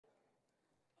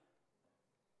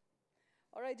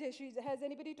All right, Jayashree, has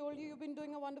anybody told you you've been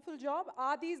doing a wonderful job?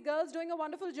 Are these girls doing a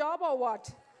wonderful job or what?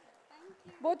 Thank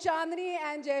you. Both Chandni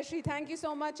and Jayashree, thank you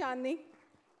so much, Chandni.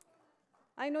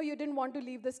 I know you didn't want to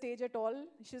leave the stage at all.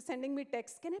 She was sending me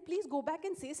texts. Can I please go back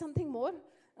and say something more?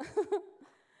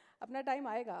 Apna time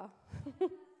aayega.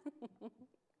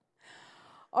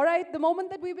 All right, the moment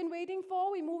that we've been waiting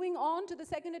for, we're moving on to the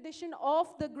second edition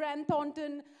of the Grant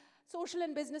Thornton Social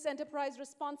and Business Enterprise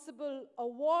Responsible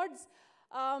Awards.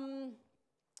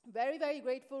 Very, very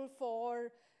grateful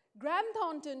for Grant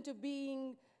Thornton to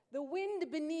being the wind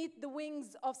beneath the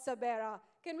wings of SABERA.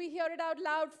 Can we hear it out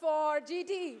loud for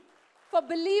GT? For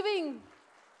believing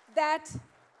that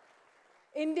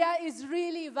India is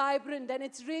really vibrant and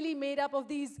it's really made up of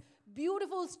these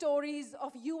beautiful stories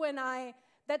of you and I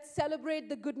that celebrate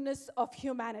the goodness of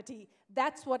humanity.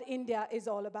 That's what India is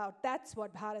all about. That's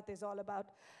what Bharat is all about.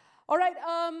 All right,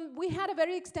 we had a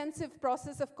very extensive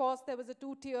process, of course. There was a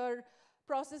two-tier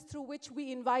process through which we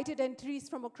invited entries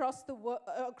from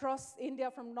across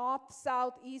India, from north,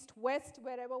 south, east, west,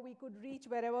 wherever we could reach,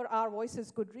 wherever our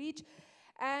voices could reach.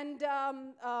 And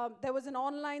there was an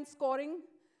online scoring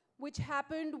which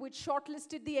happened, which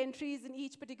shortlisted the entries in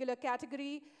each particular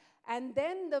category. And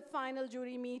then the final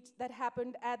jury meet that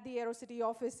happened at the AeroCity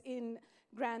office in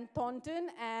Grant Thornton.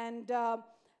 And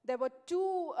there were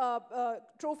two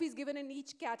trophies given in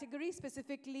each category,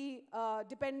 specifically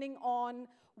depending on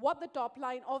what the top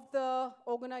line of the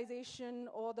organization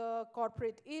or the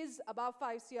corporate is, above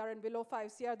 5 CR and below 5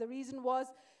 CR. The reason was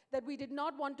that we did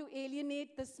not want to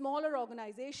alienate the smaller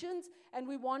organizations, and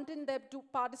we wanted them to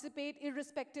participate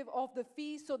irrespective of the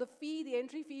fee. So the fee, the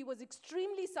entry fee, was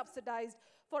extremely subsidized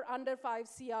for under 5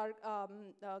 CR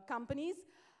companies.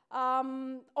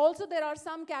 Also, there are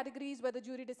some categories where the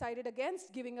jury decided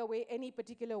against giving away any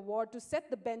particular award to set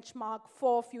the benchmark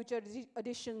for future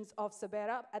editions of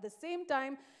SABERA. At the same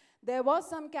time, there were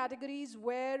some categories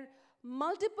where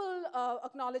multiple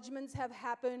acknowledgements have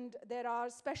happened. There are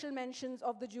special mentions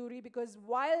of the jury because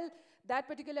while that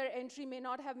particular entry may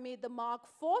not have made the mark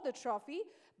for the trophy,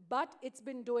 but it's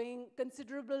been doing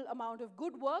considerable amount of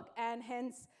good work and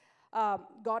hence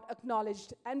got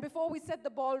acknowledged. And before we set the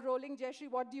ball rolling, Jayashree,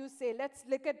 what do you say? Let's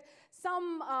look at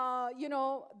some,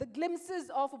 the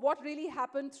glimpses of what really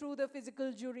happened through the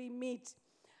physical jury meet.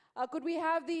 Could we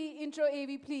have the intro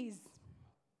AV, please?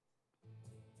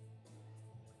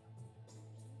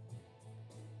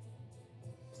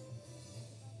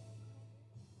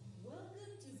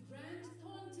 Welcome to Grant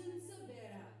Thornton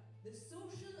SABERA, the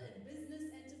Social and Business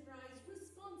Enterprise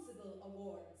Responsible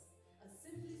Awards, a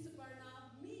Simply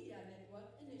Suparna Media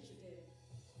Network initiative.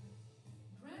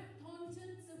 Grant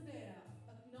Thornton SABERA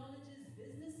acknowledges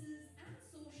businesses and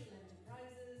social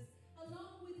enterprises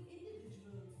along with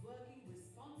individuals working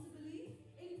responsibly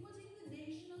in putting the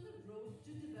nation on the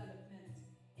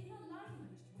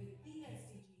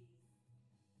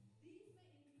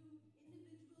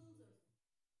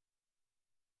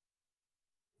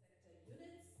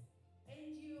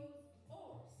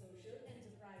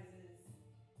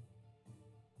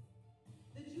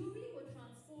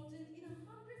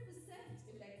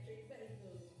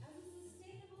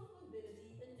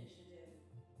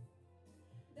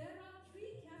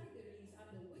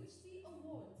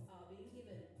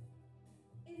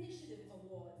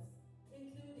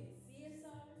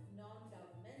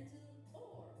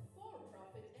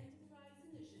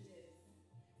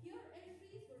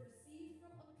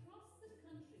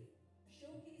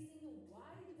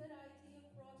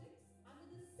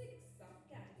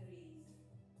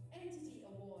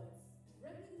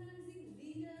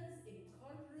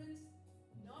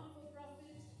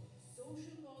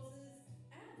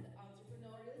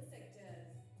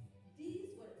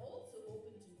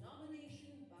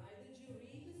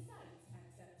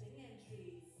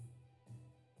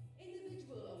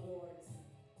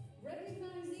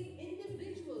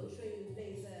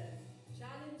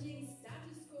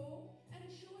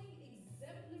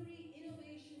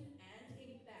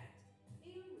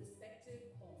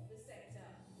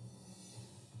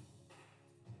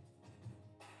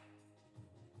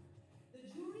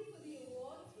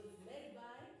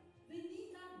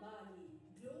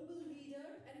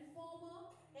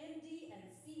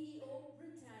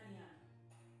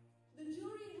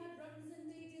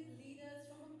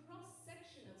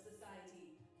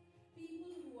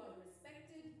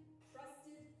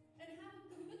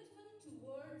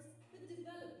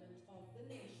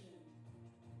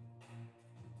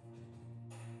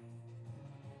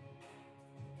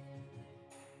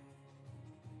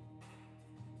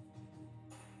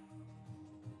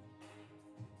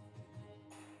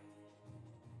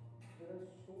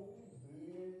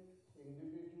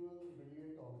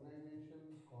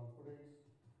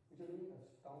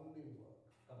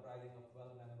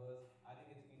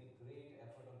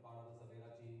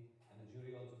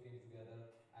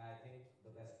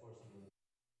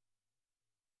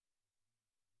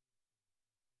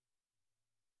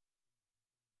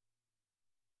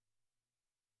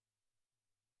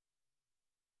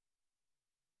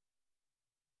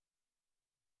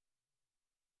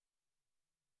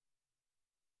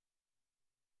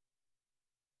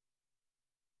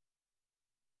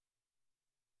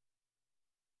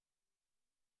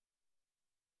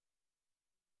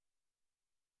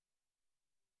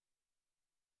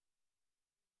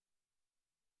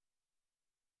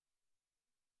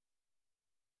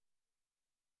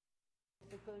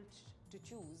difficult to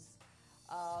choose.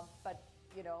 But,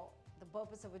 you know, the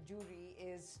purpose of a jury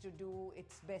is to do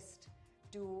its best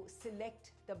to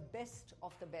select the best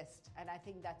of the best, and I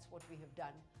think that's what we have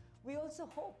done. We also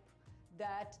hope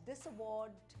that this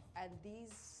award and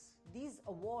these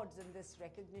awards and this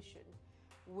recognition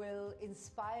will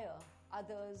inspire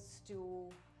others to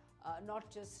not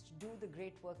just do the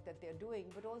great work that they're doing,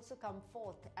 but also come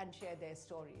forth and share their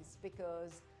stories,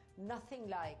 because nothing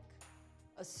like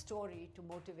a story to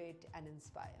motivate and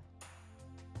inspire.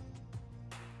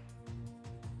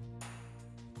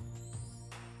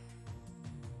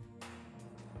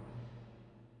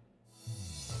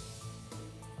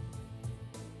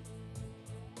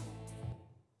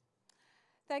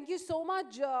 Thank you so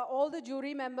much, all the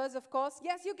jury members, of course.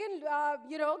 Yes, you can,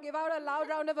 give out a loud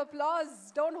round of applause.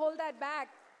 Don't hold that back.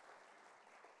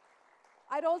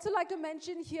 I'd also like to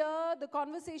mention here the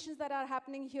conversations that are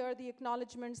happening here, the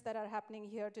acknowledgements that are happening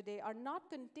here today are not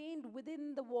contained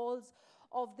within the walls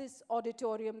of this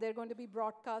auditorium. They're going to be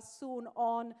broadcast soon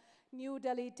on New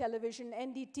Delhi Television,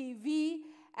 NDTV,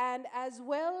 and as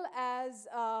well as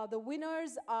the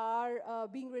winners are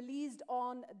being released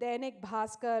on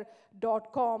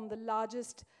dainikbhaskar.com, the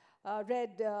largest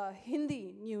read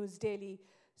Hindi news daily.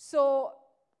 So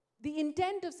the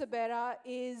intent of SABERA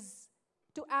is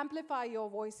to amplify your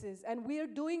voices, and we're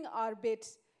doing our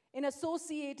bit in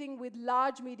associating with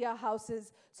large media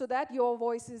houses so that your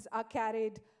voices are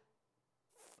carried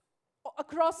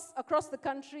across the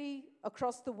country,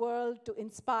 across the world, to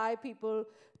inspire people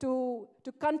to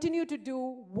continue to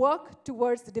do work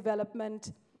towards the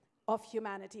development of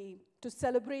humanity, to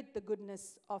celebrate the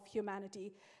goodness of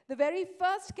humanity. The very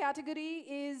first category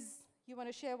is, you want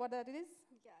to share what that is?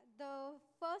 Yeah, the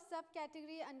first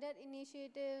subcategory under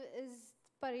initiative is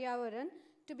Paryavaran,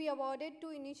 to be awarded to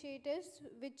initiatives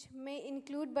which may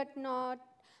include but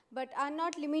are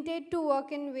not limited to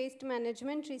work in waste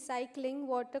management, recycling,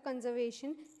 water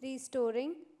conservation,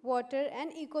 restoring water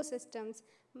and ecosystems,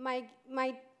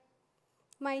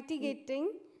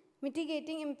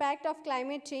 mitigating impact of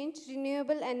climate change,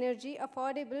 renewable energy,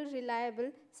 affordable,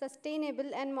 reliable,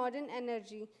 sustainable and modern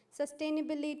energy,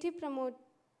 sustainability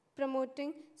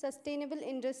promoting sustainable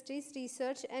industries,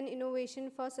 research and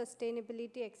innovation for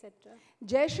sustainability, etc.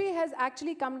 Jayashree has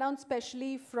actually come down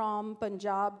specially from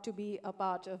Punjab to be a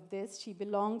part of this. She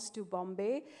belongs to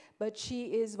Bombay, but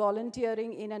she is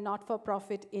volunteering in a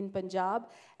not-for-profit in Punjab,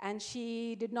 and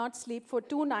she did not sleep for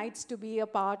 2 nights to be a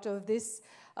part of this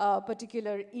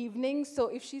particular evening. So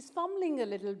if she's fumbling a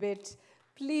little bit,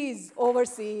 please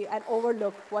oversee and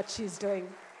overlook what she's doing.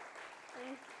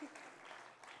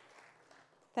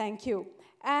 Thank you.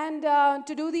 And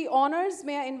to do the honors,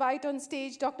 may I invite on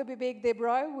stage Dr. Bibek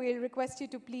Debroy. We'll request you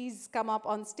to please come up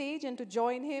on stage, and to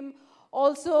join him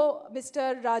also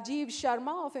Mr. Rajiv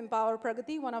Sharma of Empower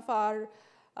Pragati, one of our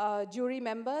jury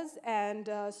members, and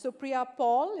Supriya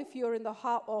Paul, if you're in the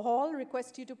hall,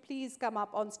 request you to please come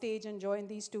up on stage and join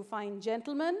these 2 fine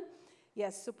gentlemen.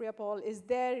 Yes, Supriya Paul is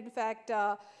there. In fact,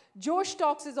 Josh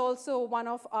Talks is also one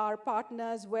of our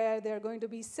partners, where they're going to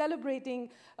be celebrating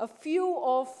a few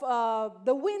of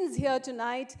the wins here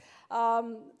tonight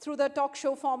through the talk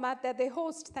show format that they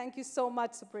host. Thank you so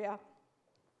much, Supriya.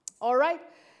 All right,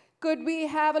 could we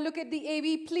have a look at the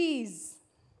AV, please?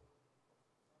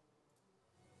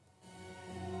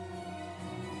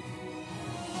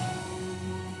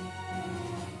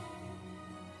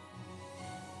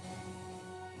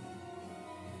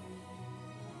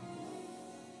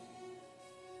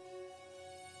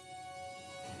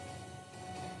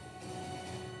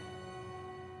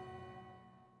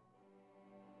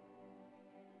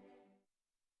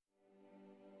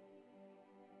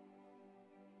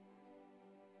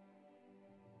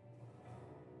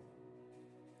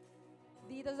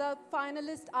 These are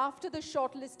finalists after the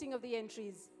shortlisting of the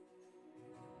entries.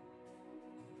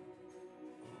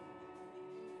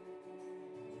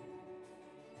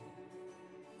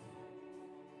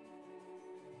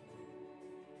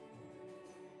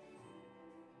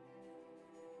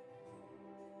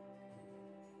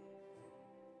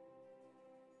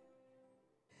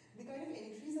 The kind of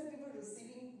entries that we were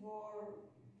receiving were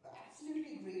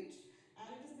absolutely great, and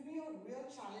it is becoming a real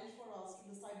challenge for us to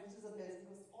decide which is the best,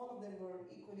 because all of them were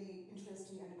equally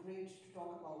interesting and great to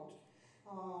talk about.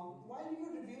 While we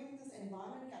were reviewing this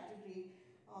environment category,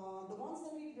 the ones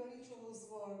that we really chose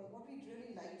were, what we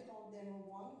really liked about them were,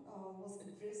 one was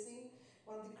addressing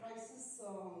one of the crisis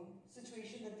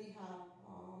situation that we have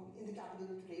in the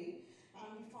capital today,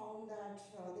 and we found that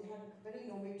they had very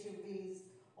innovative ways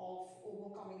of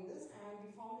overcoming this, and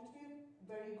we found it to be a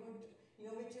very good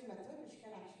innovative method which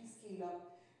can actually scale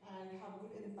up and have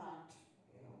good impact,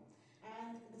 you know.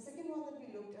 And the second one that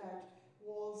we looked at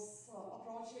was a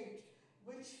project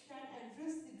which can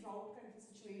address the drought kind of a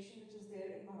situation which is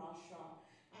there in Maharashtra.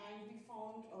 And we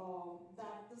found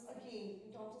that this, again, in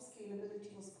terms of scalability,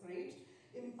 was great.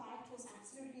 Impact was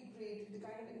absolutely great. The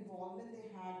kind of involvement they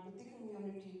had with the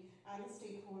community and the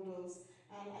stakeholders.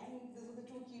 And I think those are the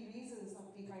two key reasons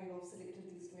that we kind of selected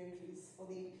these two entries for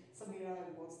the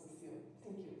SABERA Awards this year.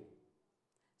 Thank you.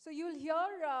 So you'll hear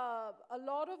a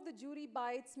lot of the jury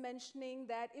bites mentioning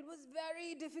that it was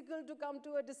very difficult to come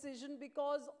to a decision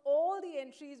because all the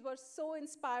entries were so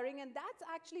inspiring, and that's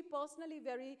actually personally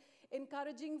very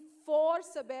encouraging for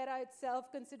SABERA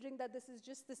itself, considering that this is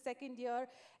just the second year,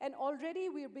 and already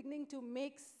we're beginning to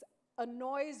make a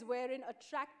noise wherein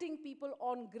attracting people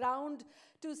on ground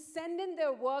to send in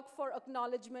their work for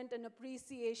acknowledgement and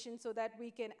appreciation so that we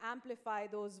can amplify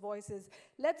those voices.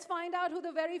 Let's find out who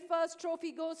the very first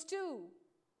trophy goes to.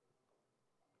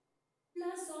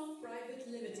 Birlasoft Private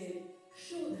Limited,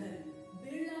 Shodhan.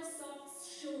 Birlasoft's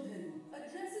Shodhan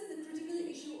addresses the critical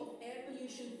issue of air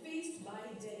pollution faced by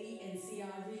Delhi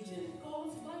NCR region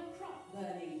caused by crop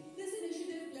burning. This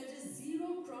initiative pledges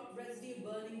zero crop residue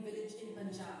burning village in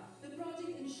Punjab. The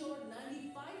project ensured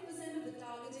 95% of the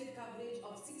targeted coverage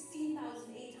of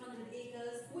 16,800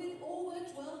 acres with over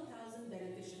 12,000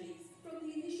 beneficiaries. From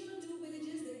the initial 2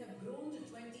 villages, they have grown to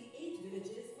 28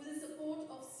 villages with the support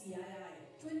of CII.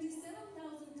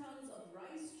 27,000 tons of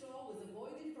rice straw was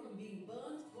avoided from being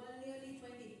burnt, while nearly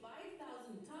 25,000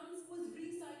 tons was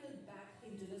recycled back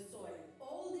into the soil.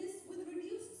 All this with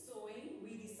reduced sowing,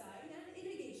 weedicide and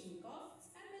irrigation costs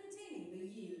and maintaining the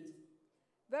yield.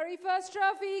 Very first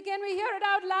trophy, can we hear it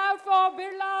out loud for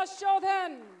Birla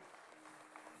Shodhan?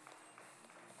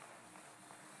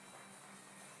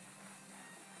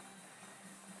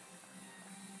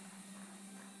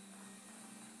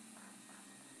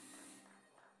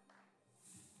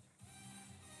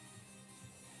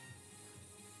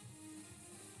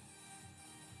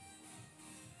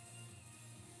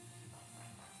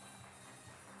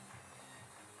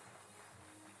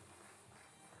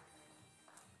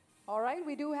 All right,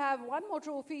 we do have one more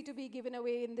trophy to be given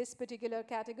away in this particular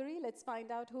category. Let's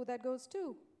find out who that goes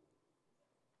to.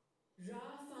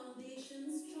 Ra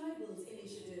Foundation's Tribals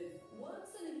Initiative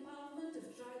works on empowerment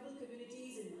of tribal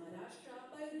communities in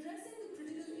Maharashtra by addressing the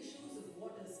critical issues of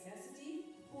water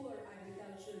scarcity, poor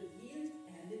agricultural yield,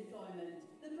 and employment.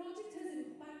 The project has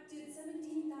impacted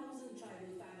 17,000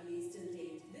 tribal families till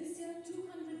date. This year,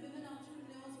 200 women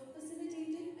entrepreneurs were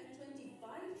facilitated and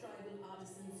 25 tribal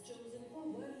artisans chosen for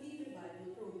Worldly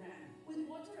Revival program. With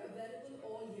water available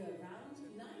all year round,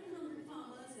 900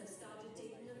 farmers have started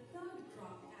taking a third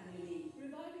crop annually.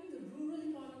 Reviving the rural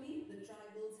economy, the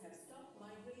tribals have stopped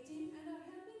migrating and are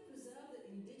helping preserve the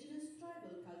indigenous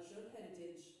tribal cultural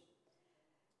heritage.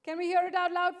 Can we hear it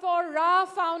out loud for Ra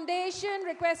Foundation?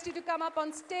 Request you to come up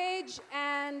on stage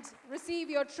and receive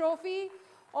your trophy.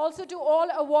 Also to all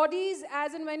awardees,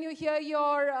 as and when you hear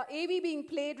your AV being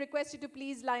played, request you to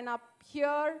please line up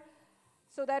here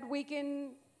so that we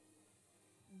can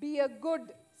be a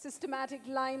good systematic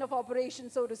line of operation,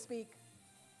 so to speak.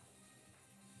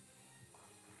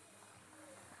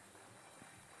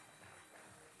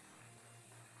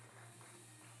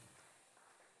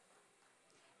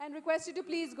 And request you to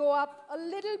please go up a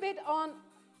little bit on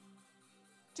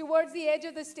towards the edge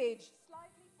of the stage.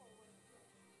 Slightly forward.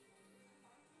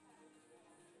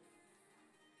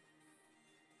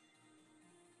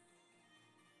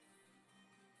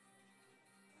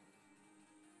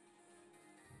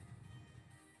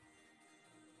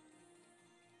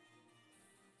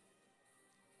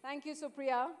 Thank you,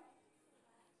 Supriya.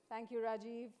 Thank you,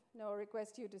 Rajiv. No,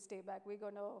 request you to stay back. We're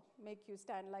going to make you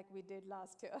stand like we did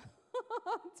last year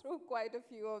through quite a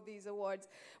few of these awards.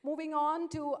 Moving on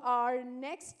to our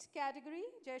next category,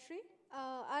 Jayashree.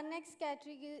 Our next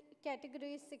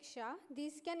category is Shiksha.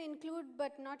 These can include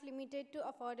but not limited to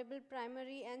affordable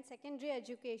primary and secondary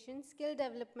education, skill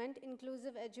development,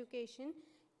 inclusive education,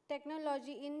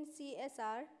 technology in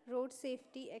CSR, road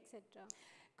safety, etc.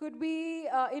 Could we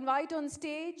invite on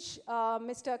stage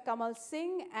Mr. Kamal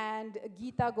Singh and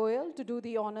Geeta Goyal to do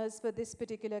the honors for this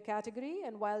particular category?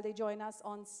 And while they join us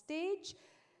on stage,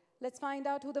 let's find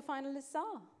out who the finalists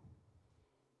are.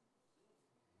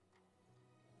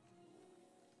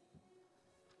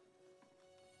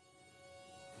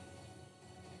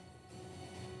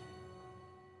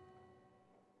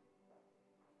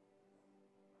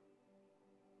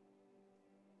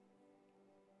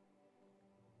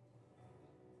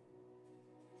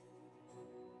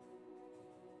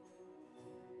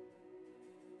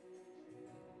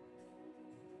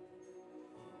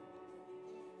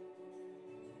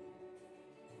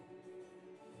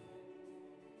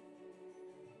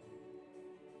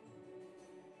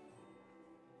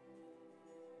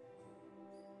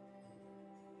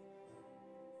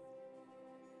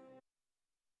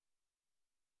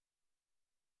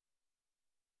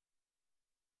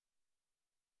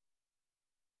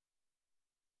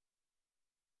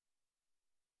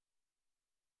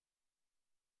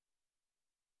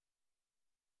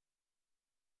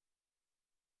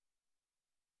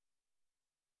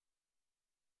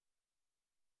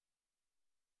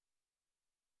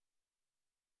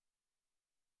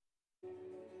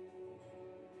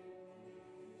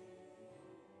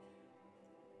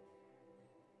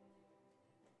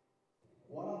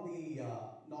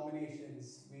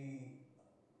 nominations we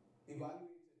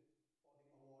evaluated for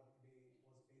the award today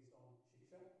was based on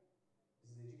Shiksha.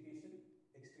 This is education,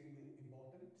 extremely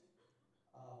important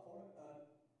for a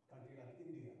country like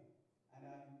India. And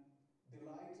I'm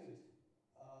delighted with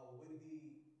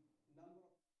the number of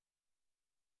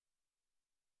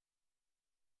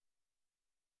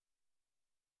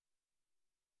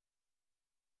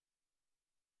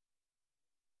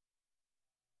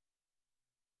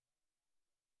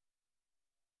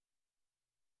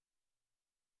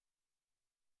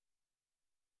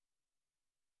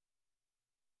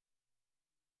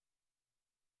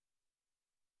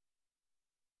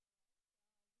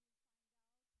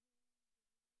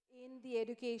in the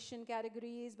education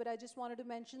categories, but I just wanted to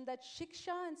mention that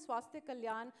Shiksha and Swasthya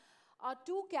Kalyan are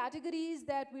two categories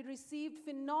that we received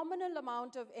phenomenal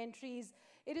amount of entries.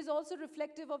 It is also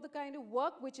reflective of the kind of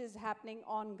work which is happening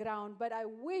on ground, but I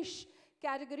wish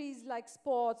categories like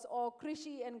sports or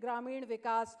Krishi and Gramin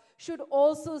Vikas should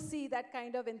also see that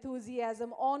kind of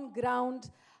enthusiasm on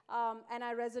ground. And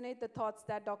I resonate the thoughts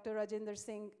that Dr. Rajinder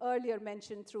Singh earlier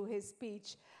mentioned through his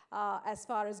speech as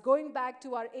far as going back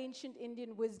to our ancient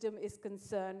Indian wisdom is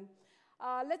concerned.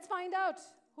 Let's find out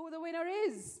who the winner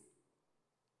is.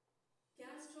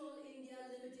 Castrol India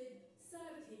Limited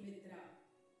Sarthi Mitra.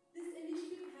 This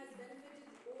initiative has benefited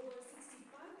over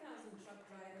 65,000 truck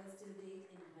drivers till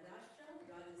date in Maharashtra,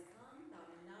 Rajasthan,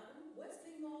 Tamil Nadu, West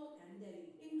Bengal and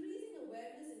Delhi, increasing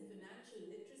awareness in financial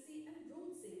literacy and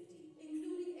road safety,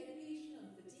 including education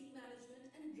on fatigue management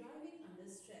and driving under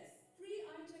stress. Free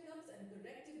eye checkups and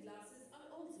corrective glasses are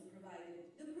also provided.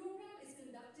 The program is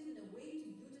conducted in a way to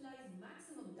utilize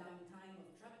maximum downtime of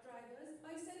truck drivers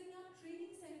by setting up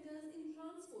training centers in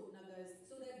transport nagars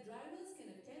so that drivers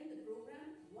can attend the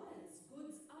program whilst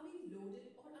goods are being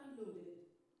loaded or unloaded.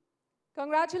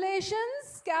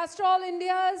 Congratulations, Castrol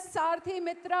India's Sarthi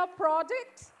Mitra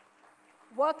project,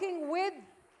 working with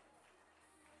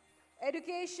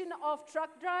education of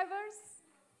truck drivers.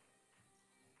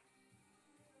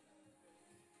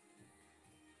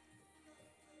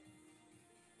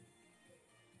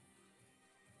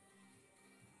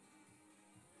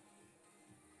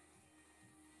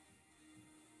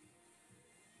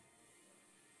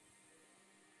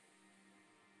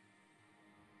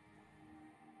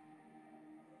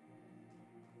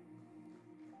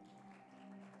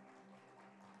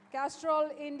 Castrol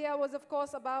India was, of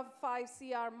course, above 5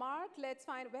 CR mark. Let's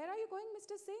find, where are you going,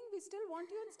 Mr. Singh? We still want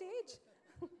you on stage.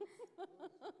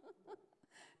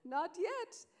 Not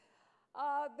yet.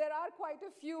 There are quite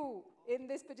a few in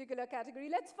this particular category.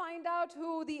 Let's find out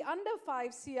who the under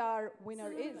 5 CR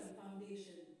winner is. Samarpan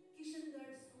Foundation,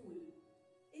 Kishangarh School.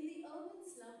 In the urban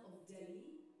slum of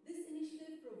Delhi, this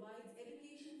initiative provides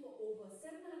education for over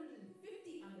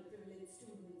 750 underprivileged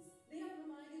students. They are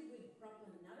provided with proper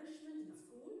nourishment in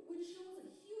school, which shows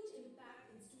a huge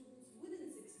impact in students within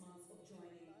 6 months of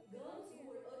joining. Girls who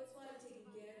were erstwhile taking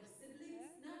care of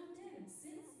siblings now attend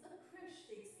since a creche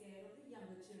takes care of the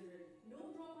younger children.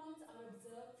 No dropouts are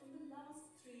observed from the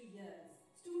last 3 years.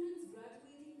 Students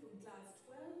graduating from class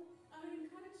 12 are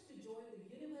encouraged to join the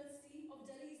University of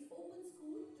Delhi's Open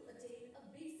School to attain a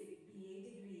basic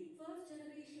BA degree. First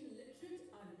generation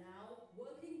literate are now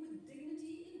working with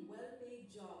dignity in well-paid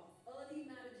jobs. Early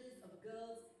marriages of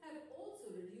girls have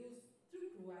also reduced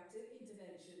through proactive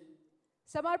intervention.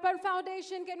 Samarpan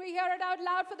Foundation, can we hear it out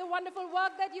loud for the wonderful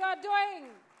work that you are doing?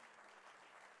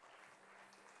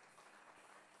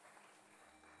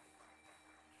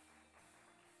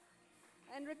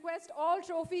 And request all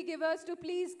trophy givers to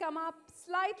please come up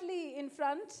slightly in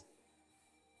front.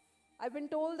 I've been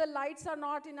told the lights are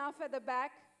not enough at the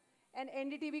back, and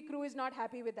NDTV crew is not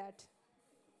happy with that.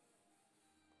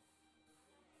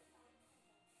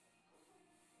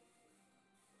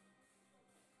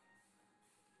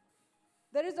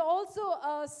 There is also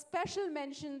a special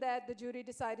mention that the jury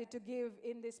decided to give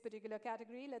in this particular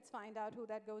category. Let's find out who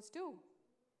that goes to.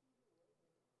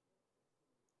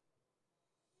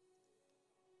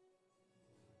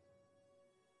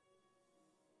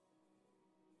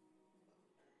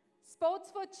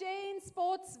 Sports for Change,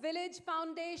 Sports Village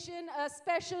Foundation, a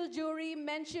special jury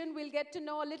mention. We'll get to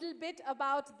know a little bit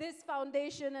about this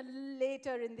foundation a little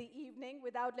later in the evening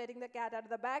without letting the cat out of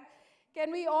the bag.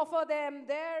 Can we offer them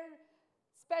their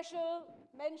special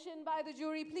mention by the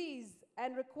jury, please?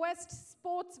 And request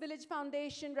Sports Village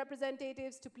Foundation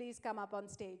representatives to please come up on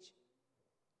stage.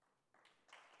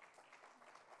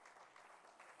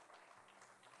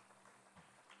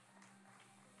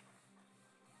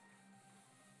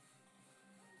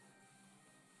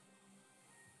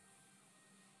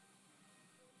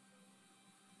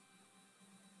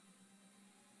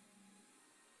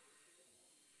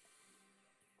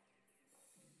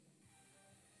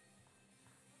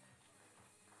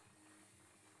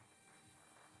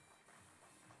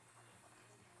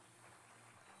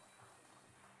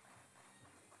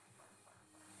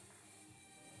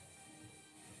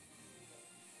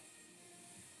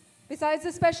 Besides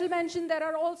the special mention, there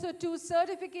are also 2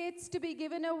 certificates to be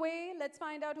given away. Let's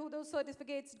find out who those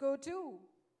certificates go to.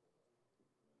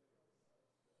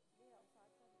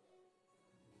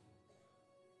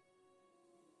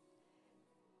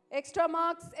 Extra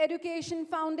Marks Education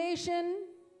Foundation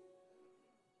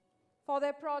for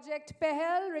their project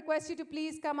Khel request you to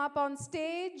please come up on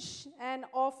stage and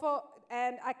offer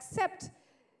and accept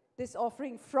this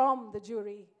offering from the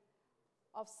jury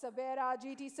of SABERA,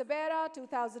 GT SABERA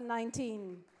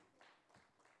 2019.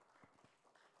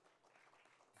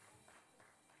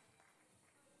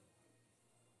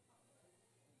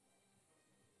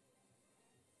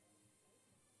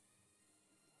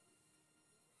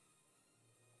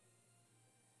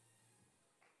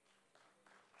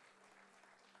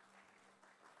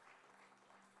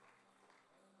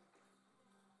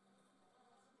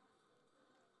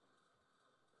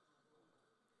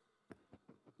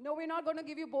 No, we're not going to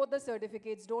give you both the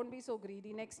certificates. Don't be so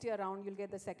greedy. Next year round, you'll get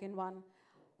the second one.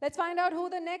 Let's find out who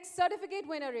the next certificate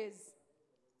winner is.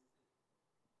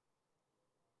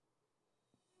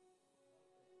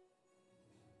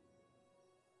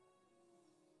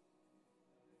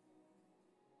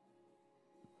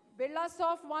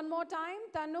 Birlasoft one more time,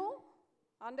 Tanu.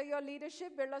 Under your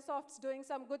leadership, Birlasoft's doing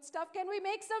some good stuff. Can we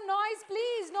make some noise,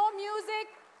 please? No music.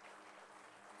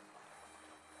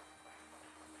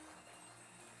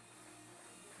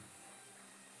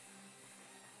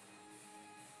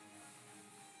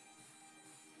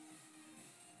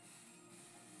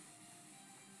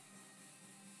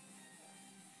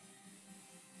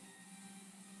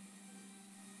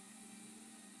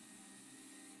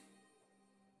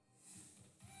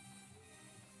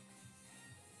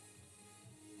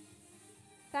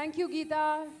 Thank you,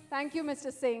 Geeta. Thank you,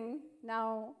 Mr. Singh.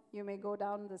 Now you may go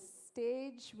down the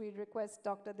stage. We request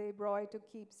Dr. Debroy to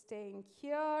keep staying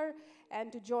here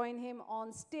and to join him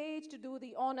on stage to do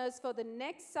the honors for the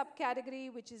next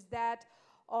subcategory, which is that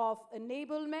of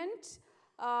enablement.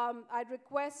 I'd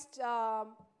request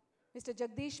Mr.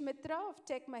 Jagdish Mitra of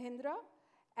Tech Mahindra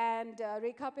and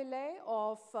Rekha Pillai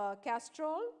of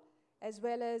Castrol, as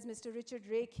well as Mr. Richard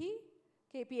Rekhi,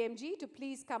 KPMG, to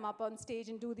please come up on stage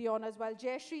and do the honors while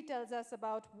Jayashree tells us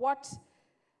about what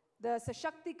the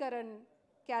Sashtikaran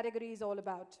category is all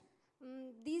about.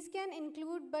 These can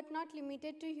include but not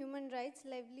limited to human rights,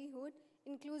 livelihood,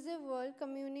 inclusive world,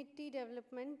 community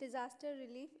development, disaster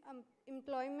relief,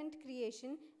 employment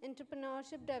creation,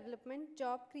 entrepreneurship development,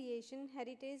 job creation,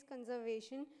 heritage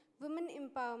conservation, women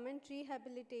empowerment,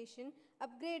 rehabilitation,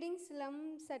 upgrading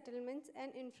slum settlements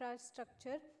and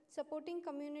infrastructure, supporting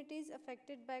communities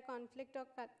affected by conflict or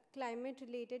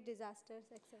climate-related disasters,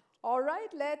 etc. All right,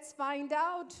 let's find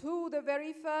out who the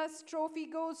very first trophy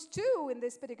goes to in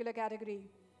this particular category.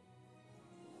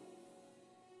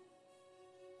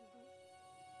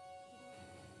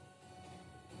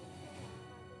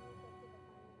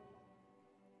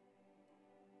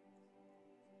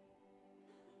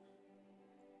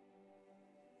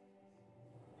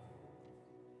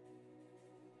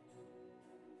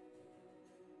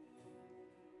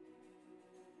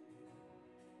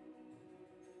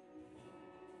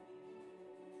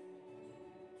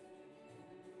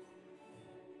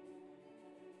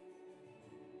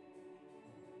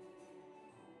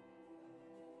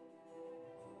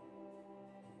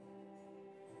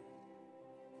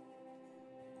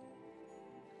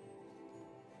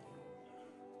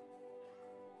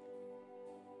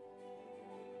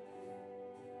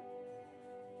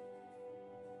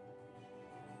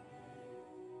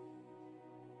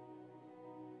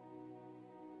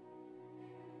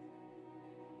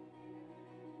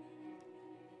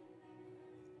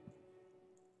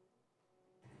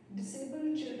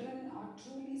 Disabled children are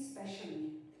truly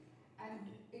special, and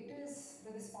it is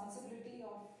the responsibility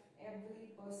of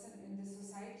every person in this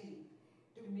society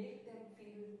to make them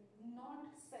feel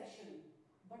not special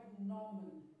but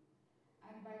normal.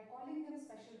 And by calling them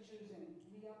special children,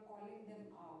 we are calling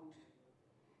them out.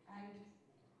 And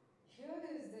here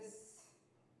is this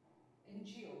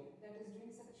NGO that is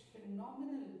doing such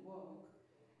phenomenal work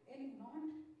in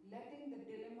not letting the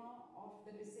dilemma of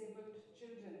the disabled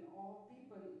children or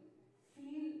people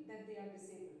feel that they are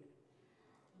disabled.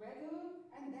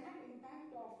 And that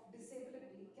impact of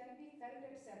disability can be felt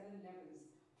at several levels.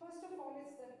 First of all,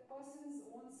 it's the person's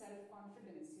own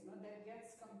self-confidence, that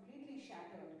gets completely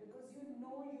shattered because you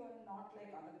know you're not like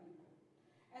other people.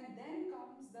 And then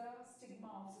comes the stigma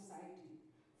of society.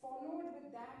 Followed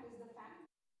with that is the fact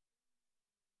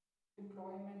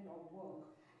employment or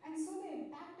work. And so the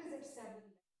impact is at several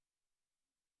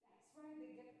levels. That's why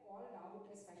they get called out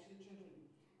as special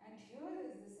children. And here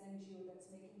is this NGO that's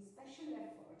making special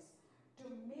efforts to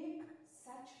make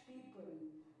such people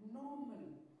no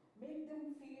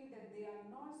that they are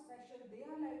not special, they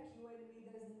are like you and me,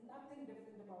 there is nothing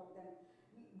different about them.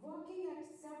 Working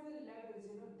at several levels,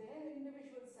 their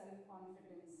individual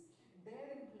self-confidence,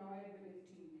 their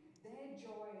employability, their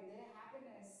joy, their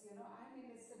happiness, I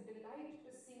mean, it's a delight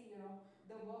to see,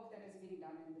 the work that is being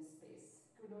done in this space.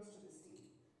 Kudos to this team.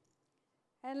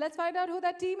 And let's find out who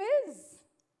that team is.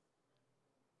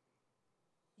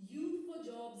 Youth for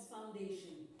Jobs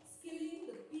Foundation, skilling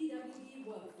the PWD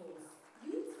workforce.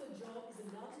 Youth for Job is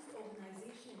the largest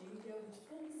organization in India which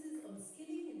focuses on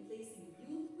skilling and placing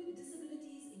youth with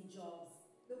disabilities in jobs.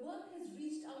 The work has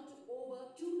reached out to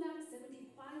over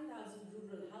 275,000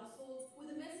 rural households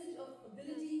with a message of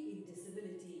ability in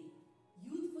disability.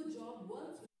 Youth for Job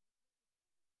works with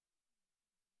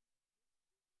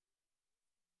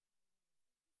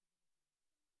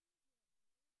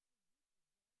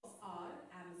are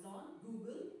Amazon,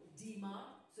 Google,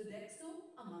 DMart, Sodexo,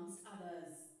 amongst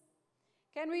others.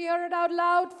 Can we hear it out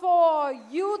loud for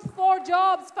Youth for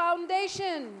Jobs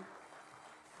Foundation?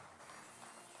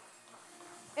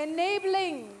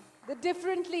 Enabling the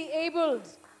differently abled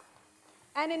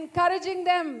and encouraging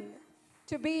them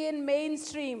to be in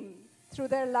mainstream through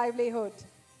their livelihood.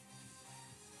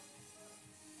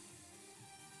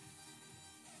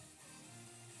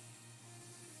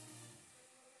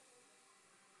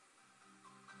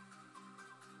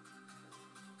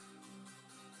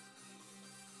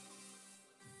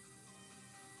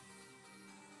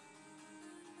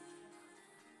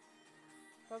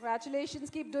 Congratulations,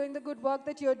 keep doing the good work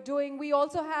that you're doing. We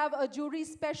also have a jury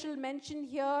special mention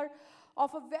here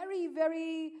of a very,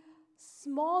 very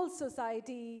small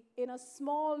society in a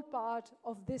small part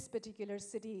of this particular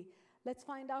city. Let's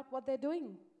find out what they're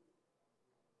doing.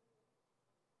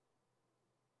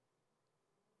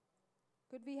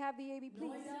 Could we have the AB,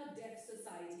 please? Noida Deaf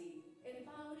Society,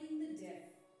 empowering the deaf.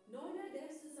 Noida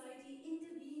Deaf Society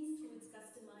intervenes through its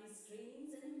customized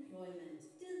trainings and employment.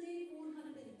 Till date,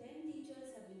 410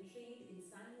 teachers have been trained in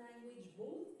sign language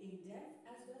both in deaf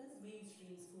as well as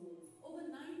mainstream schools. Over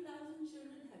 9,000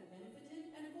 children have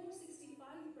benefited and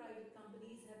 465 private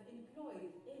companies have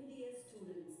employed NDS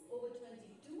students. Over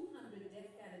 2,200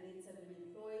 deaf candidates have been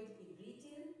employed in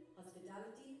retail,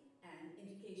 hospitality and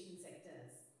education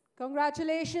sectors.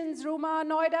 Congratulations, Ruma.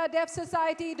 Noida Deaf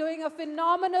Society doing a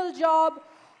phenomenal job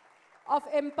of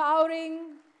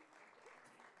empowering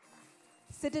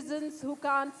citizens who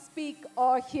can't speak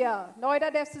or hear.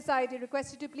 Noida Deaf Society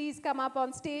request you to please come up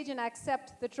on stage and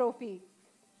accept the trophy.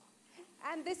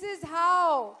 And this is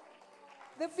how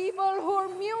the people who are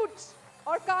mute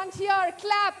or can't hear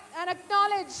clap and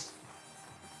acknowledge.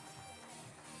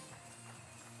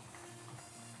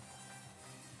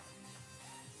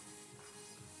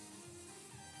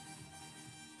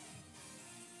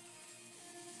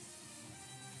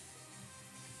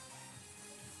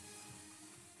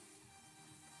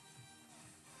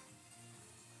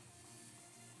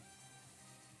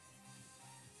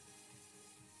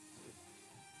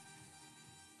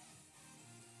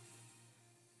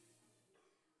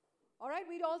 All right,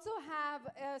 we'd also have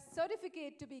a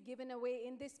certificate to be given away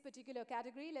in this particular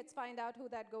category. Let's find out who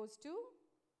that goes to.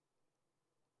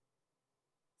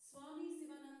 Swami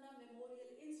Sivananda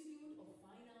Memorial Institute of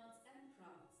Fine Arts and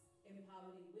Crafts,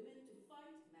 empowering women to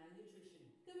fight malnutrition.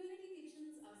 Community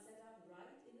kitchens are set up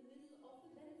right in the middle of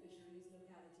the beneficiary's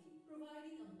locality,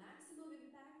 providing a maximum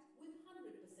impact with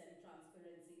 100%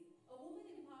 transparency. A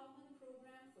woman empowerment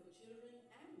program for children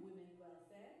and women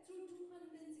welfare through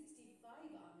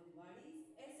 265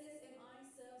 Anganwadis. SSMI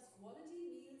serves quality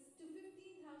meals to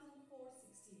 15,465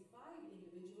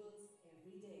 individuals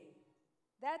every day.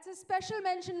 That's a special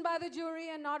mention by the jury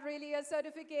and not really a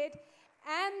certificate.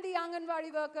 And the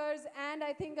Anganwadi workers and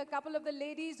I think a couple of the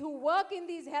ladies who work in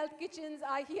these health kitchens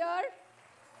are here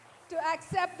to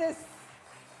accept this.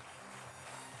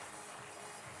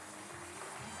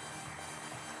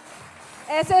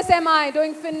 SSMI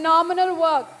doing phenomenal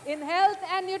work in health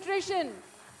and nutrition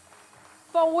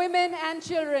for women and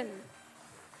children.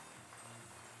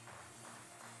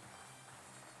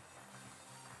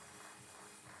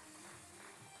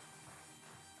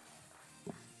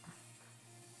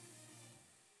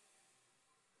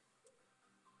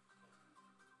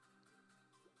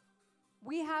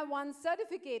 We have one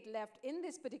certificate left in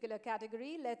this particular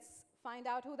category. Let's find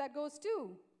out who that goes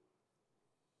to.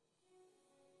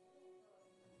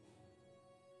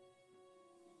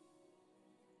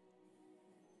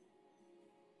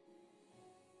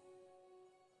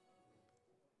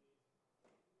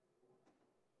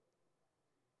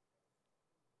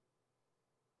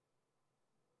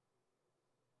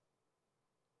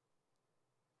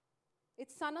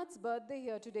 It's Sanat's birthday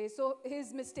here today, so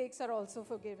his mistakes are also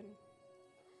forgiven.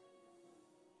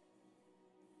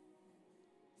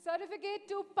 Certificate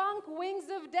to Punk Wings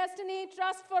of Destiny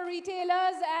Trust for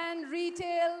Retailers and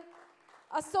Retail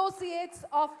Associates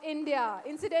of India.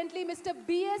 Incidentally, Mr.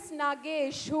 B.S.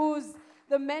 Nagesh, who's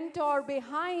the mentor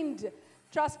behind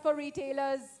Trust for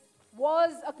Retailers,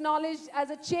 was acknowledged as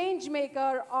a change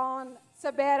maker on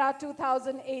SABERA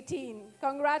 2018.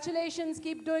 Congratulations,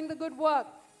 keep doing the good work.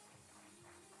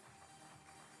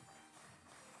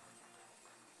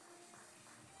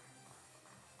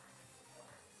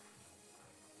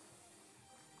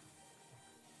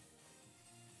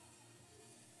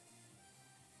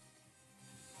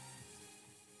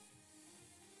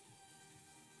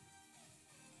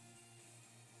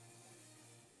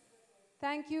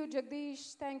 Thank you,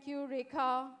 Jagdish. Thank you,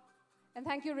 Rekha. And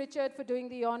thank you, Richard, for doing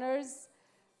the honors.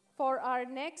 For our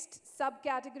next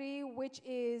subcategory, which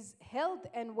is health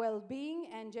and well-being,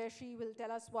 and Jayashree will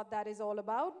tell us what that is all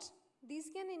about.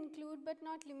 These can include but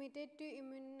not limited to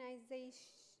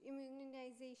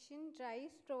immunization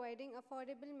drives, providing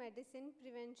affordable medicine,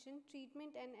 prevention,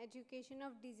 treatment and education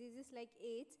of diseases like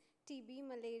AIDS, TB,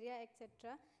 malaria,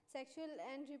 etc., sexual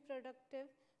and reproductive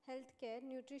healthcare,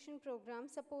 nutrition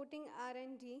programs, supporting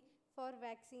R&D for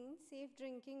vaccines, safe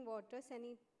drinking water,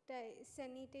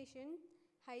 sanitation,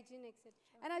 hygiene, etc.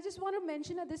 And I just want to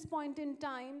mention at this point in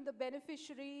time, the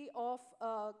beneficiary of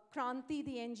Kranti,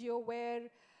 the NGO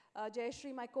where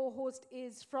Jayashree, my co-host,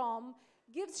 is from,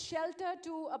 gives shelter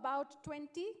to about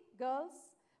 20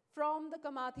 girls from the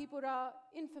Kamathipura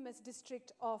infamous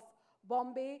district of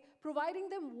Bombay, providing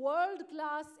them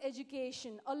world-class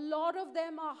education. A lot of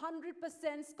them are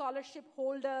 100% scholarship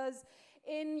holders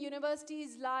in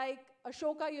universities like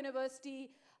Ashoka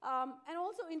University, and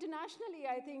also internationally,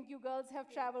 I think you girls have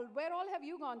traveled. Where all have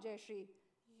you gone, Jayashree?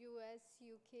 US,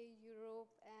 UK, Europe,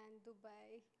 and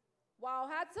Dubai. Wow,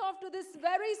 hats off to this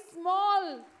very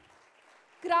small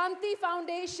Kranti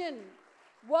Foundation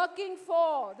working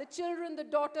for the children, the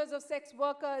daughters of sex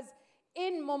workers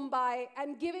in Mumbai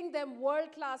and giving them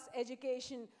world-class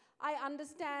education. I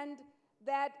understand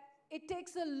that it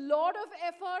takes a lot of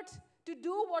effort to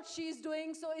do what she's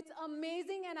doing, so it's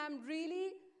amazing, and I'm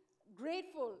really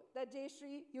grateful that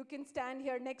Jayashree, you can stand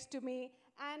here next to me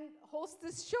and host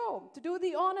this show. To do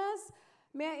the honors,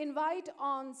 may I invite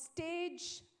on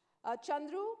stage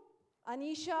Chandru,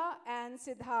 Anisha, and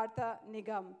Siddhartha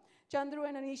Nigam. Chandru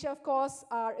and Anisha, of course,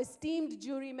 are esteemed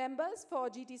jury members for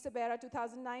GT SABERA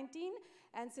 2019,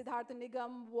 and Siddhartha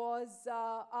Nigam was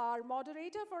our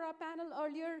moderator for our panel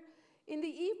earlier in the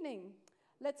evening.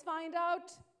 Let's find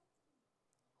out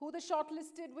who the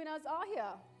shortlisted winners are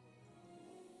here.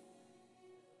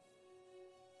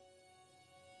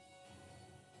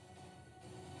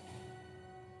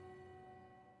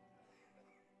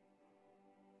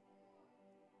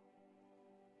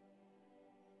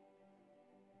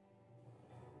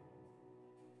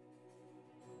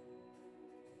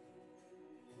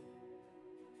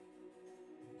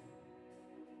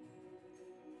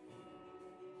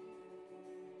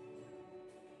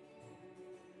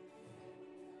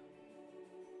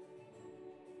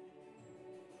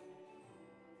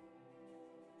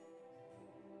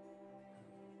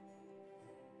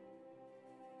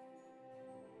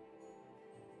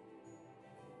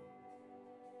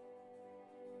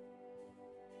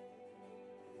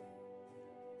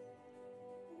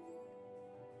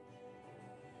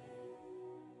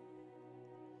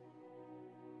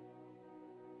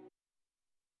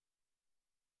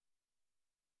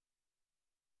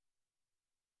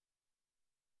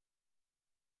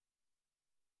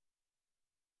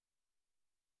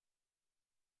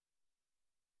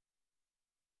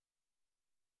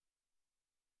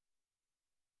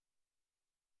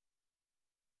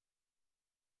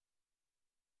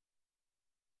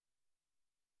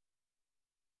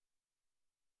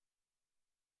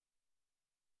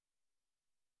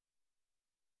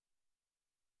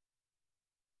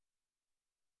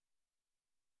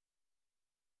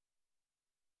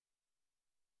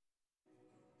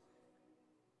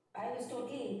 I was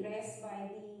totally impressed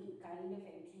by the kind of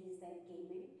entries that came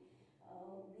in.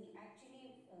 We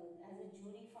actually, as a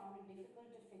jury, found it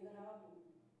difficult to figure out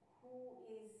who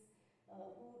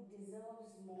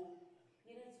deserves more.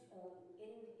 You know,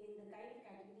 in the kind of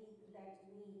category that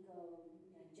we judge,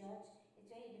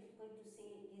 it's very difficult to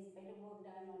say is better work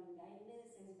done on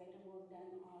blindness, is better work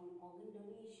done on organ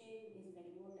donation, is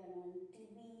better work done on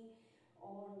TB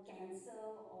or cancer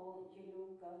or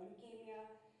leukemia.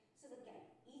 So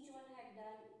each one had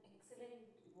done excellent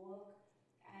work,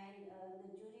 and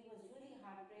the jury was really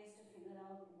hard pressed to figure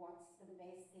out what's the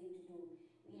best thing to do.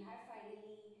 We have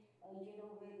finally,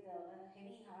 with a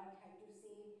heavy heart, had to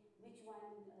say which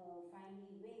one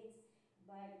finally wins,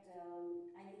 but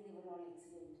I think they were all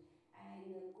excellent. And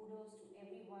kudos kudos to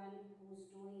everyone who's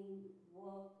doing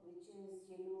work which is,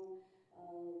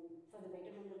 for the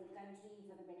betterment of the country,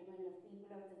 for the betterment of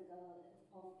people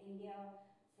of India,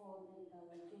 for the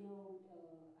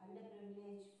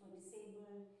underprivileged, for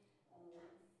disabled,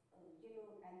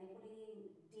 and they're putting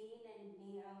in day in and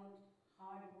day out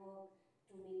hard work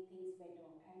to make things better.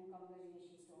 And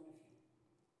congratulations to all of you.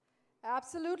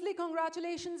 Absolutely,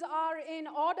 congratulations are in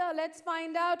order. Let's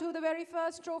find out who the very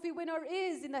first trophy winner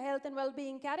is in the health and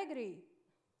well-being category.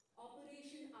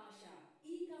 Operation Asha,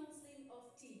 e-counseling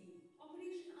of TB.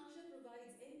 Operation Asha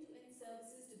provides end-to-end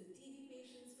services to the TB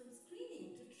patients from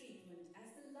screening to treatment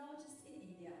as the largest in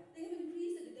India. They have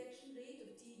increased the detection rate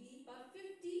of TB by 50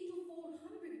 to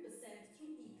 400%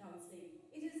 through e-counseling.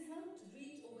 It has helped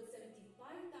reach over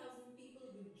 75,000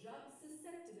 people with drug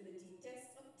susceptibility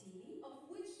tests of TB, of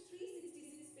which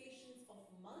 366 patients of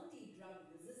multi-drug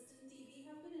resistant TB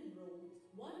have been enrolled,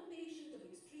 1 patient of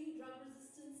extreme drug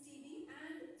resistance TB,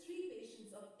 and 3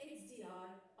 patients of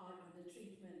XDR are under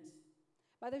treatment.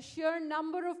 By the sheer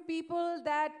number of people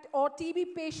or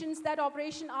TB patients that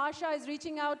Operation Asha is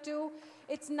reaching out to,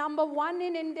 it's number 1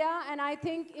 in India, and I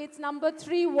think it's number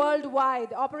 3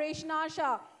 worldwide. Operation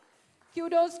Asha,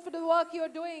 kudos for the work you're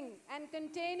doing and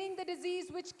containing the disease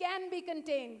which can be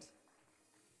contained.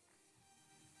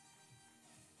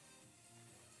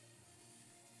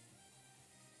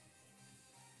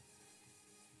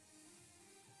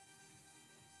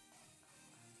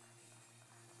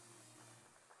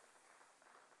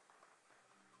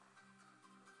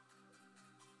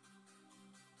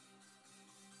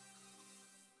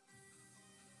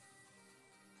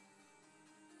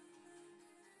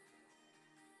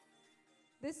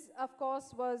 This, of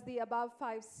course, was the above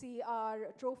 5 CR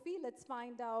trophy. Let's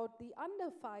find out the under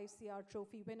 5 CR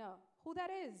trophy winner, who that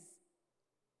is.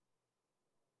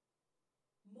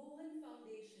 Mohan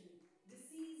Foundation,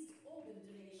 deceased organ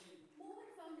donation.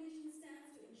 Mohan Foundation stands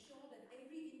to ensure that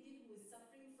every Indian who is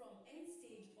suffering from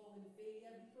end-stage organ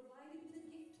failure be provided with a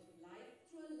gift of life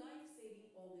through a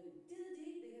life-saving organ. Till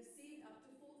date, they have saved up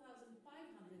to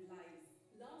 4,500 lives.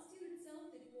 Last year itself,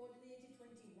 they coordinated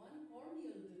 21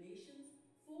 corneal donations,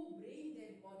 4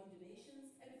 brain-dead body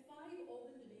donations, and 5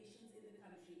 organ donations in the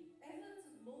country.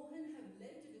 Efforts of Mohan have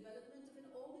led to development of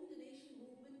an organ donation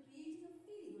movement, creating a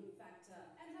feel-good factor,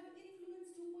 and have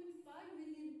influenced 2.5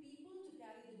 million people to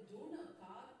carry the donor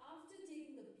card after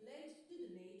taking the pledge to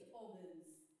donate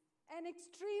organs. An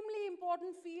extremely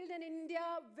important field in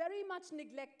India, very much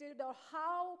neglected, or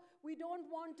how we don't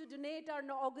want to donate our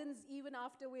organs even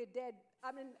after we're dead.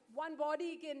 I mean, one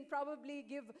body can probably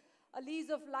give a lease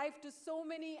of life to so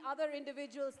many other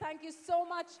individuals. Thank you so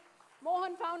much,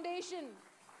 Mohan Foundation,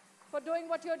 for doing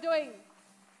what you're doing.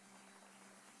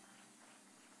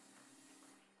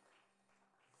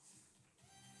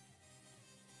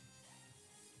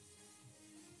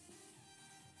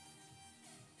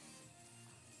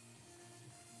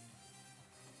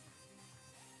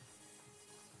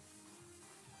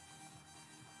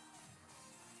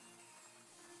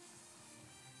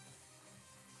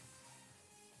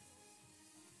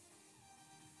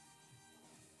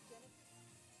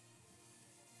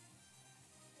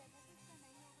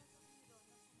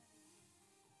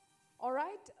 All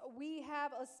right, we have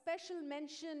a special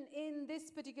mention in this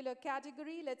particular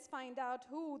category. Let's find out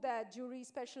who that jury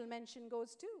special mention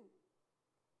goes to.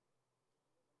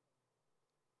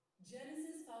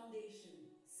 Genesis Foundation,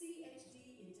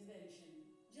 CHD intervention.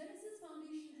 Genesis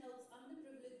Foundation helps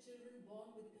underprivileged children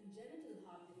born with congenital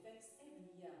heart defects every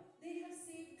year. They have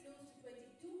saved close to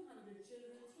 2,200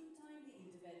 children through timely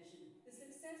intervention. The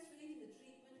success rate in the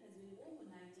treatment has been over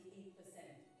 98%.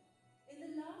 In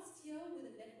the last year, with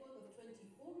a network of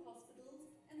 24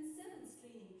 hospitals and 7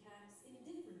 screening camps in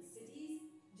different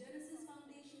cities, Genesis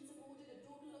Foundation supported a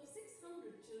total of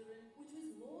 600 children, which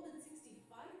was more than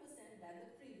 65% than the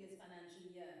previous financial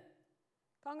year.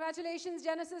 Congratulations,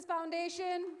 Genesis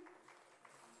Foundation.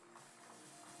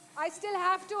 I still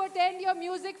have to attend your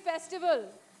music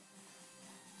festival.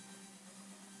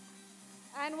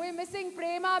 And we're missing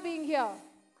Prema being here.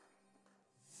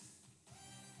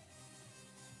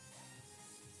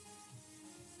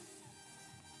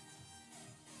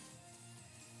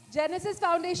 Genesis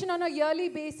Foundation on a yearly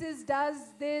basis does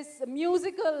this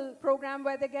musical program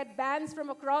where they get bands from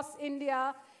across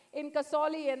India in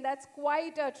Kasauli, and that's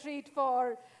quite a treat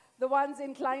for the ones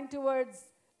inclined towards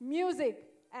music.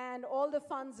 And all the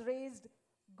funds raised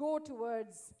go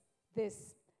towards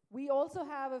this. We also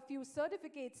have a few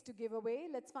certificates to give away.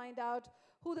 Let's find out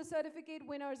who the certificate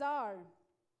winners are.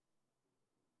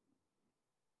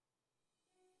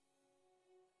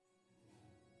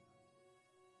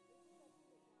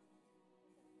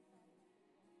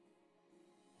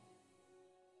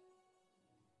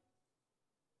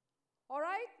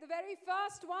 right, the very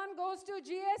first one goes to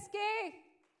GSK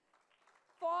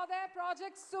for their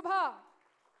project Subha.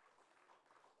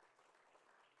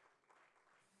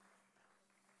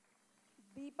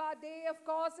 Deepa Day, of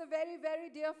course, a very, very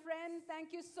dear friend.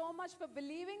 Thank you so much for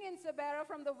believing in SABERA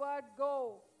from the word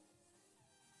go.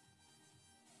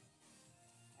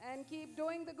 And keep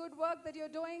doing the good work that you're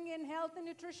doing in health and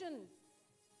nutrition.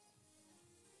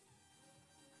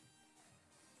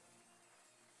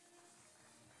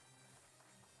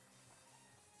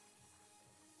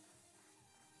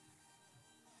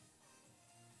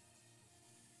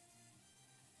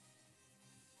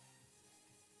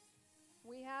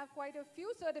 We have quite a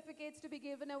few certificates to be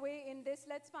given away in this.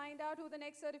 Let's find out who the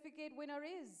next certificate winner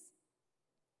is.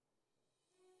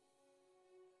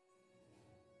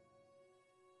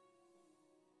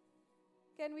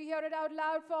 Can we hear it out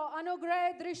loud for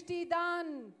Anugrah Drishti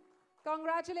Dan?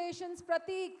 Congratulations,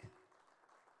 Pratik.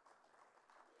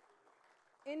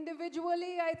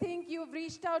 Individually, I think you've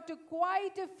reached out to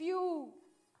quite a few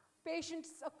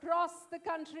patients across the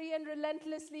country, and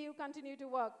relentlessly you continue to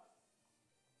work.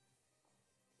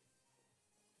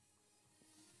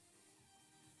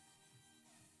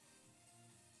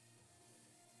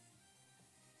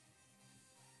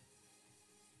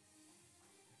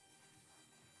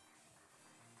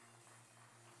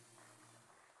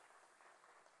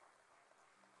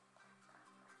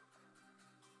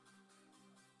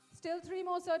 Still 3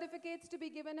 more certificates to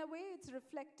be given away. It's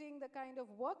reflecting the kind of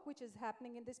work which is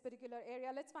happening in this particular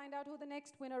area. Let's find out who the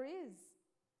next winner is.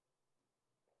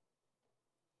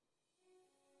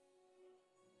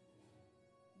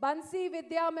 Bansi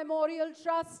Vidya Memorial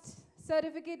Trust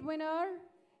certificate winner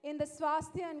in the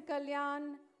Swasthya and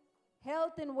Kalyan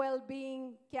Health and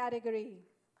Wellbeing category.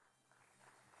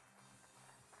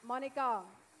 Monica.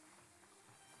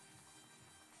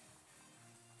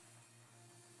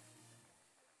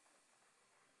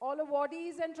 All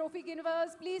awardees and trophy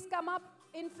givers, please come up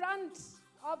in front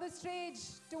of the stage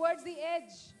towards the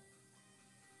edge.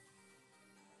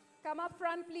 Come up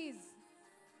front, please.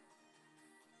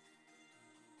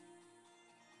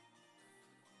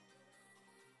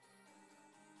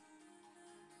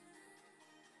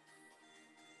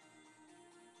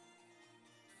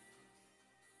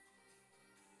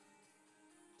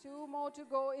 Two more to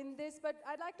go in this, but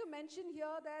I'd like to mention here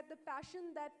that the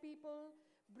passion that people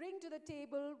bring to the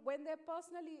table when they're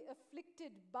personally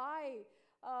afflicted by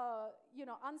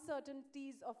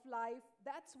uncertainties of life,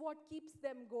 that's what keeps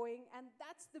them going, and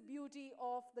that's the beauty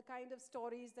of the kind of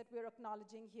stories that we're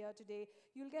acknowledging here today.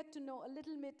 You'll get to know a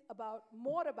little bit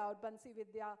more about Bansi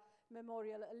Vidya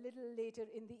Memorial a little later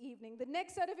in the evening. The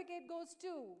next certificate goes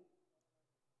to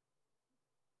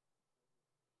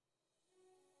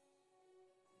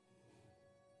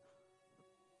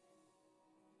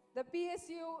the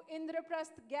PSU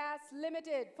Indraprasth Gas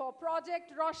Limited for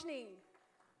Project Roshni.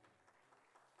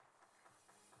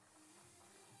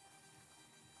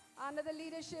 Under the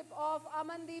leadership of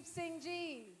Amandeep Singh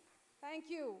Ji. Thank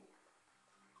you.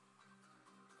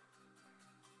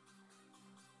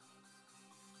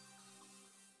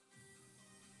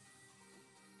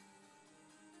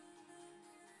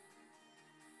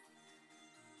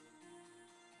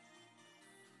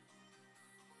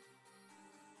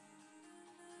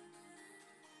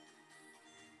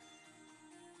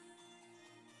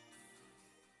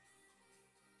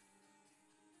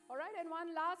 All right, and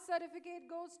one last certificate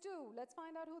goes to, let's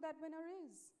find out who that winner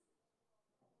is.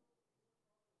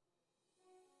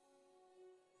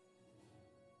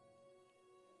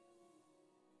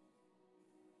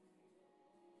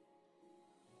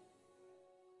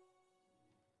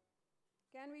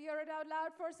 Can we hear it out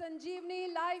loud for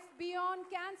Sanjeevani Life Beyond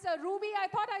Cancer? Ruby, I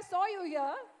thought I saw you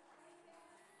here.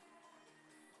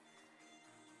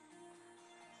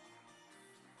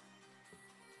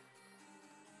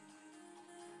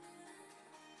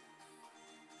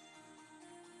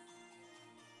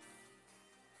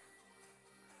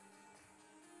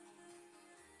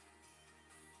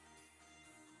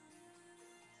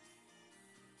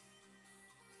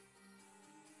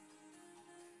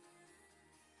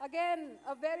 Again,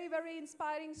 a very, very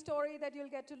inspiring story that you'll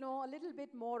get to know a little bit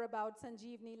more about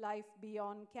Sanjeevani Life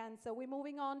Beyond Cancer. We're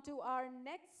moving on to our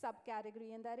next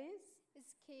subcategory, and that is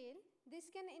Khel. This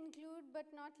can include but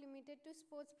not limited to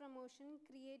sports promotion,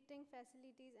 creating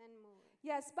facilities and more.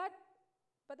 Yes, but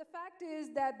the fact is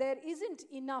that there isn't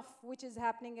enough which is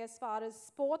happening as far as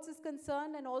sports is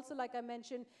concerned, and also, like I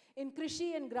mentioned, in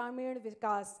Krishi and Gramin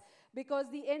Vikas, because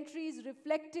the entries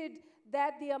reflected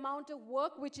that the amount of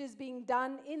work which is being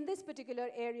done in this particular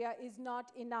area is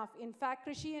not enough. In fact,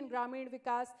 Krishi and Gramin,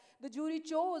 Vikas, the jury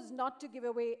chose not to give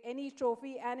away any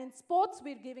trophy, and in sports,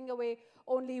 we're giving away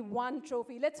only one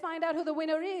trophy. Let's find out who the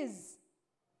winner is.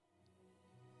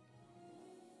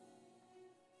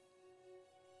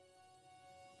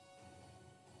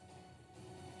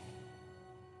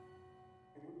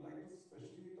 I would like to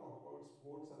especially talk about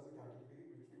sports as a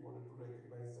category, which we wanted to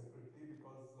recognize separately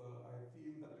because I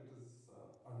feel that it is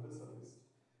underserviced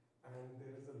and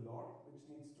there is a lot which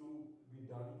needs to be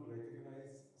done to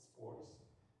recognize sports.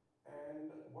 And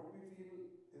what we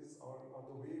feel is, or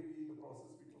the way the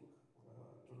process we took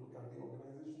to look at the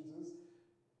organizations is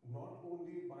not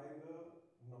only by the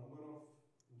number of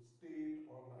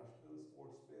state or national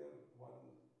sports player one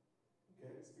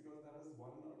gets, because that is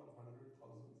 1 out of 100,000.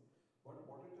 But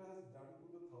what it has done to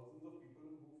the thousands of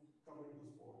people who've come into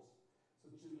sports.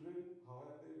 So children,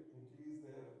 how have they increased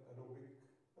their aerobic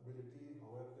ability?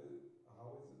 How has it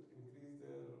increased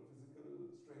their physical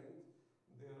strength,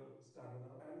 their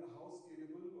stamina, and how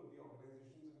scalable were the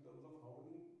organizations in terms of how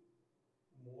many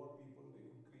more people they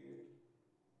could create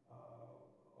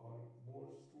or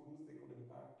more students they could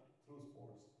impact through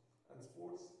sports. And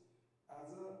sports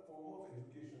as a form of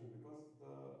education, because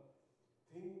the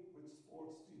thing which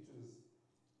sports teaches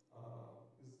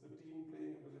is the team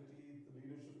playing ability, the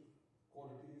leadership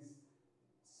qualities.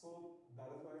 So that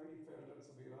is why we felt at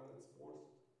SABERA that sports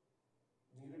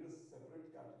needed a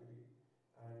separate category,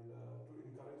 and to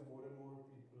encourage more and more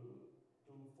people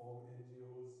to form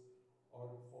NGOs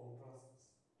or form trusts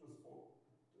to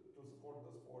support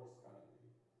the sports category.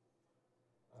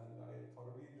 And I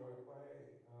thoroughly enjoyed my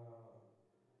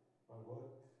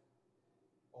work,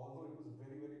 although it was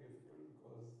very, very difficult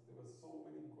because there were so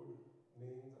many good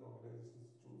names and organizations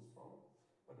to choose from.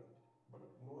 But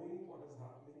knowing what is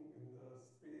happening in the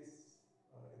space,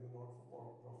 in the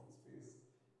not-for-profit space,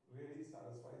 really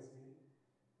satisfies me,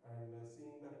 and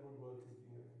seeing that good work is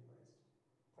being recognized.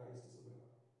 Thanks to SABERA.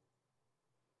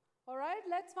 All right,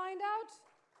 let's find out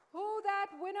who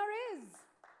that winner is.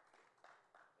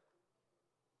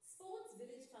 Sports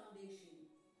Village Foundation.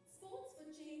 Sports for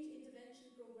Change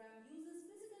intervention program uses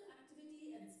physical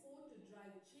activity and sport to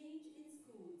drive change in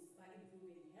schools by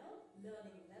improving health,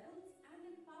 learning levels,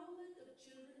 and empowerment of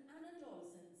children and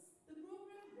adolescents. The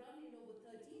program run in over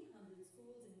 1,300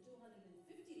 schools in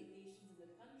 250 locations in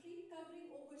the country, covering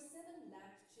over 7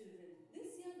 lakh children.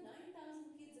 This year,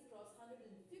 9,000 kids across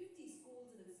 150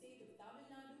 schools in the state of Tamil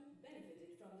Nadu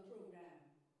benefited from the program.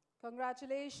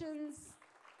 Congratulations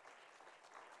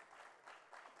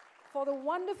for the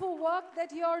wonderful work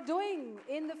that you're doing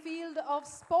in the field of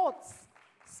sports.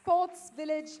 Sports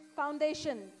Village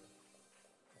Foundation.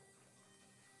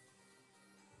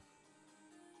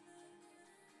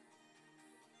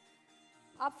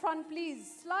 Up front,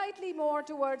 please, slightly more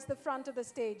towards the front of the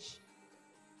stage.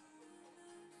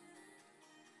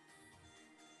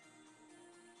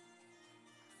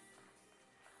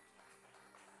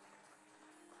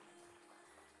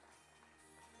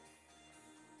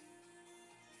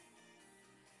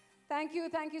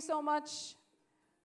 Thank you so much,